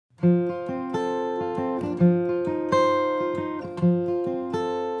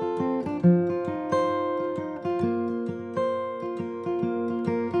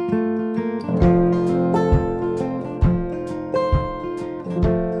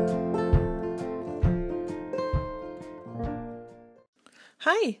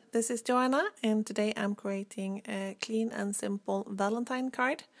Hi, this is Joanna, and today I'm creating a clean and simple Valentine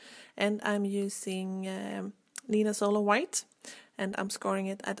card, and I'm using Nennah Solar White, and I'm scoring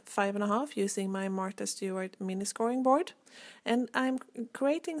it at 5.5 using my Martha Stewart mini scoring board. And I'm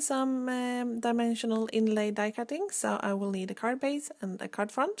creating some dimensional inlay die cutting, so I will need a card base and a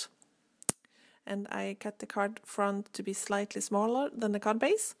card front. And I cut the card front to be slightly smaller than the card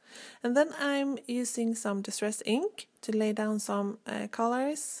base. And then I'm using some distress ink to lay down some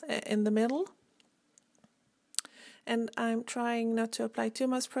colors in the middle. And I'm trying not to apply too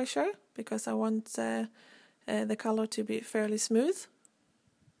much pressure because I want the color to be fairly smooth.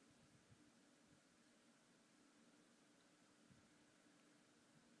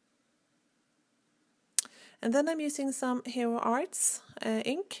 And then I'm using some Hero Arts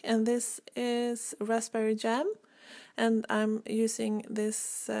ink, and this is Raspberry Jam, and I'm using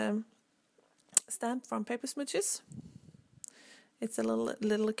this stamp from Paper Smooches. It's a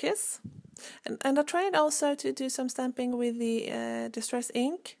little kiss, and I tried also to do some stamping with the Distress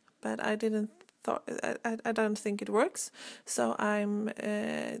ink, but I don't think it works. So I'm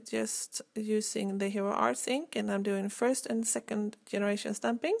just using the Hero Arts ink, and I'm doing first and second generation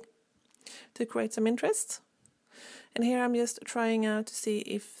stamping to create some interest. And here I'm just trying out to see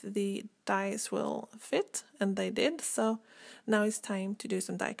if the dies will fit, and they did, so now it's time to do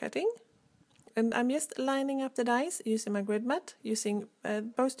some die cutting. And I'm just lining up the dies using my grid mat, using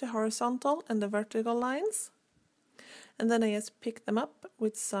both the horizontal and the vertical lines. And then I just pick them up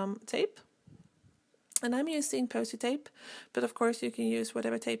with some tape. And I'm using Post-it tape, but of course you can use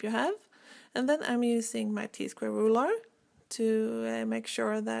whatever tape you have. And then I'm using my T-square ruler to make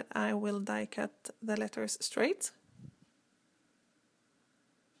sure that I will die cut the letters straight.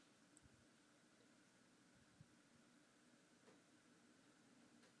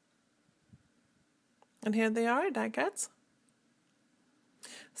 And here they are, die cuts.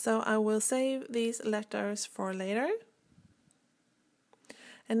 So I will save these letters for later.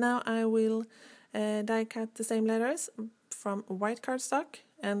 And now I will die cut the same letters from white cardstock,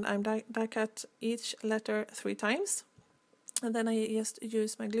 and I'm die cut each letter 3 times. And then I just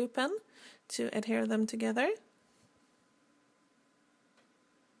use my glue pen to adhere them together.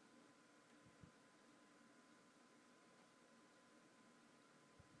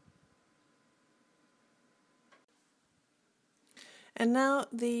 And now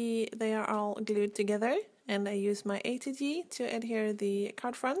they are all glued together, and I use my ATG to adhere the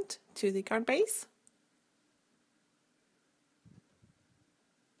card front to the card base.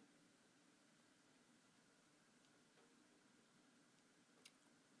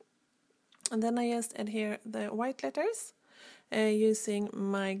 And then I just adhere the white letters using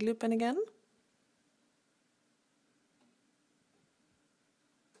my glue pen again.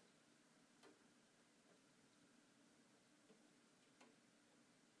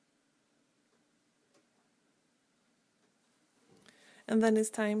 And then it's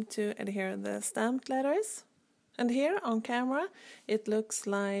time to adhere the stamped letters. And here on camera it looks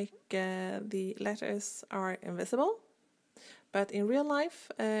like the letters are invisible. But in real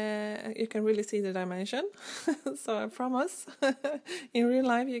life you can really see the dimension. So I promise, in real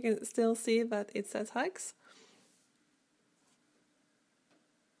life you can still see that it says hugs.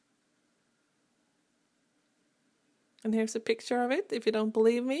 And here's a picture of it if you don't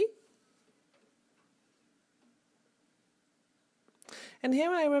believe me. And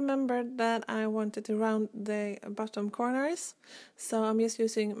here I remembered that I wanted to round the bottom corners, so I'm just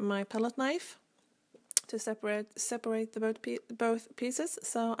using my palette knife to separate the both pieces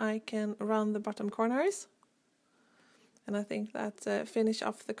so I can round the bottom corners. And I think that finish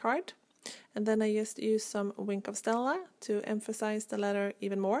off the card. And then I just use some Wink of Stella to emphasize the letter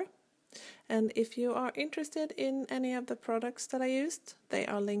even more. And if you are interested in any of the products that I used, they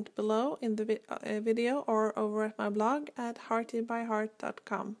are linked below in the video or over at my blog at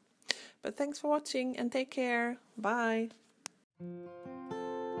heartybyheart.com. But thanks for watching and take care. Bye!